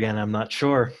this over again, I'm not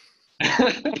sure.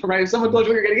 Right? If someone told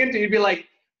you what you're getting into, you'd be like,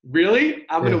 really?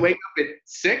 I'm going to wake up at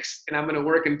 6 and I'm going to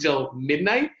work until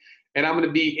midnight and I'm going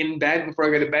to be in bed before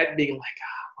I go to bed being like,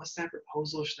 what's that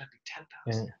proposal? Should that be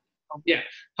 10,000? Yeah,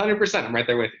 100%. I'm right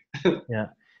there with you. Yeah.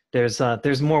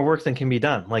 There's more work than can be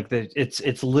done. Like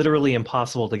it's literally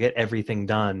impossible to get everything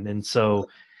done. And so,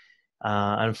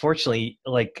 unfortunately,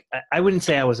 like I wouldn't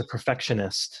say I was a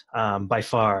perfectionist by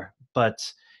far, but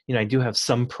I do have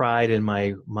some pride in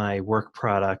my work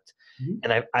product,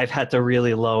 and I've had to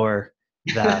really lower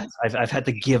that. I've had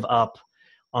to give up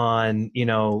on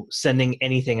sending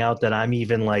anything out that I'm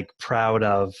even like proud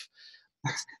of.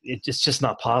 It's just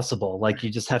not possible. Like you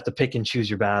just have to pick and choose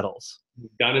your battles.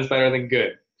 Done is better than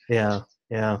good. Yeah.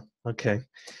 Okay.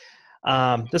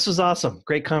 This was awesome.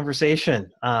 Great conversation.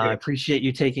 I appreciate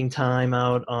you taking time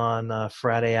out on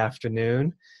Friday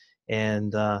afternoon.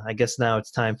 And I guess now it's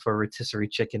time for rotisserie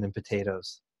chicken and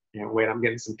potatoes. Can't wait. I'm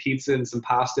getting some pizza and some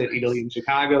pasta at Italy in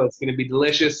Chicago. It's going to be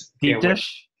delicious. Deep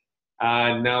dish?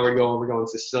 No, we're going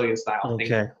Sicilian style.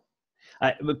 Okay.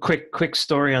 A quick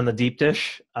story on the deep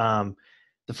dish.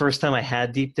 The first time I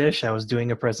had deep dish, I was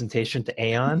doing a presentation to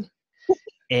Aon,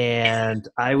 and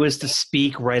I was to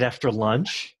speak right after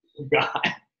lunch. God.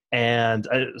 And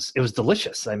it was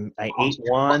delicious. I ate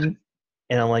one,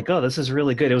 and I'm like, oh, this is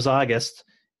really good. It was August.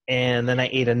 And then I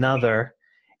ate another,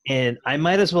 and I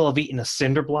might as well have eaten a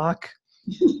cinder block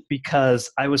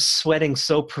because I was sweating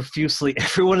so profusely.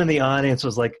 Everyone in the audience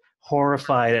was like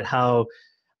horrified at how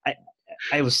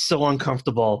I was so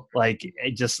uncomfortable. Like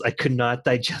I could not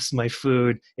digest my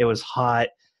food. It was hot.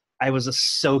 I was a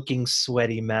soaking,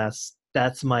 sweaty mess.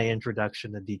 That's my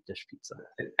introduction to deep dish pizza.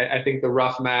 I think the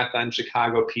rough math on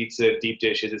Chicago pizza deep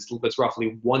dish is it's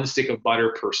roughly 1 stick of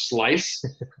butter per slice.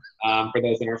 For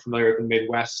those that aren't familiar with the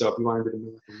Midwest, so if you want to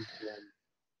do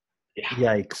the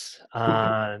Yikes!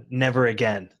 Never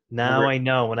again. Now I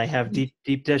know when I have deep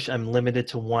dish, I'm limited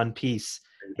to one piece.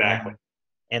 Exactly.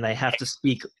 And I have to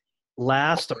speak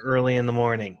last or early in the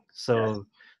morning. So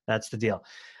that's the deal.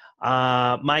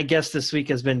 My guest this week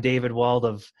has been David Wald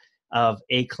of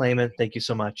Aclaimant. Thank you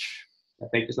so much.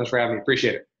 Thank you so much for having me.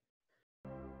 Appreciate it.